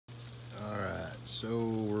So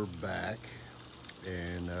we're back,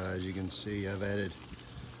 and as you can see, I've added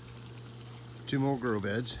 2 more grow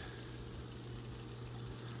beds.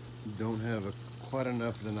 Don't have quite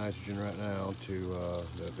enough of the nitrogen right now to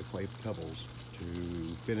the clay pebbles to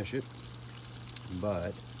finish it,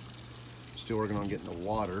 but still working on getting the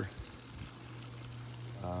water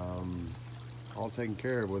all taken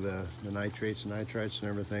care of with the nitrates and nitrites and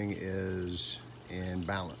everything is in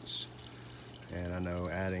balance. And I know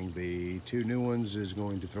adding the 2 new ones is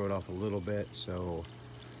going to throw it off a little bit, so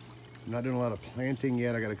I'm not doing a lot of planting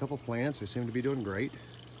yet. I got a couple plants, they seem to be doing great.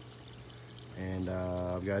 And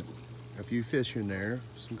I've got a few fish in there,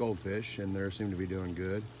 some goldfish, and they seem to be doing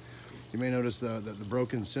good. You may notice the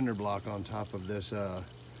broken cinder block on top of this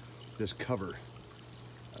this cover.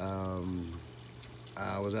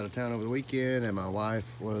 I was out of town over the weekend, and my wife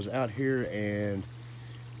was out here, and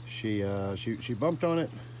she bumped on it,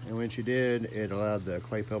 and when she did, it allowed the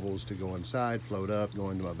clay pebbles to go inside, float up, go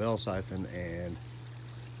into my bell siphon, and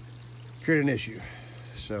create an issue.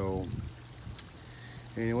 So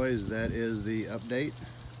anyways, that is the update,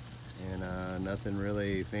 and nothing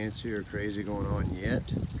really fancy or crazy going on yet.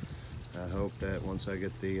 I hope that once I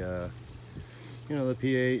get the you know, the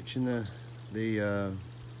pH and the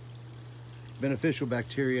beneficial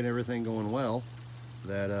bacteria and everything going well,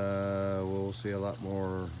 that we'll see a lot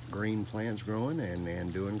more green plants growing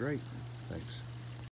and doing great. Thanks.